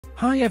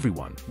Hi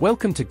everyone,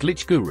 welcome to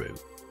Glitch Guru.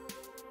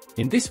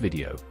 In this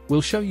video,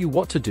 we'll show you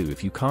what to do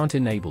if you can't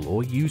enable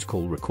or use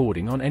call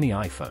recording on any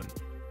iPhone.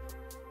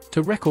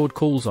 To record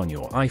calls on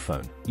your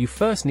iPhone, you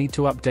first need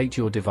to update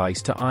your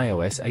device to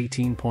iOS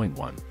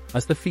 18.1,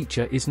 as the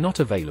feature is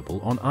not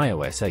available on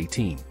iOS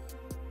 18.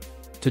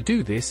 To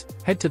do this,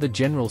 head to the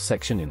General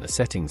section in the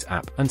Settings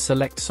app and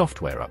select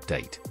Software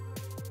Update.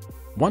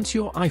 Once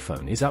your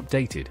iPhone is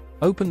updated,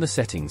 open the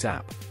Settings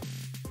app.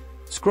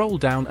 Scroll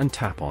down and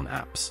tap on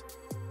Apps.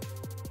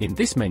 In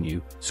this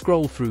menu,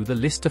 scroll through the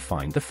list to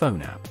find the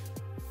phone app.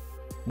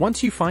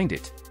 Once you find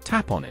it,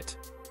 tap on it.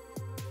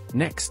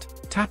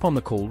 Next, tap on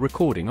the call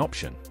recording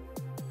option.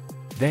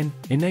 Then,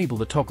 enable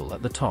the toggle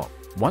at the top.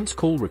 Once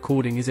call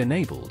recording is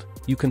enabled,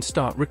 you can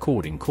start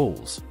recording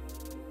calls.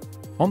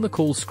 On the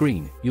call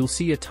screen, you'll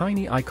see a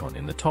tiny icon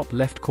in the top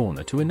left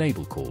corner to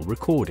enable call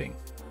recording.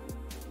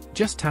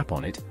 Just tap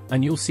on it,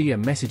 and you'll see a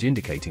message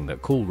indicating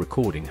that call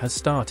recording has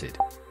started.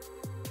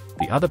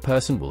 The other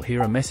person will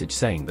hear a message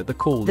saying that the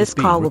call is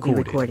being recorded. This call will be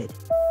recorded.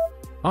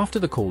 After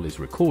the call is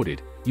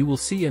recorded, you will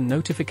see a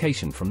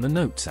notification from the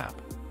Notes app.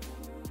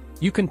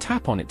 You can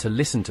tap on it to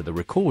listen to the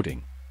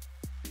recording.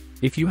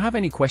 If you have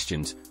any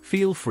questions,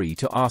 feel free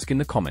to ask in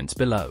the comments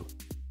below.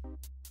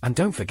 And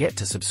don't forget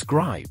to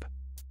subscribe.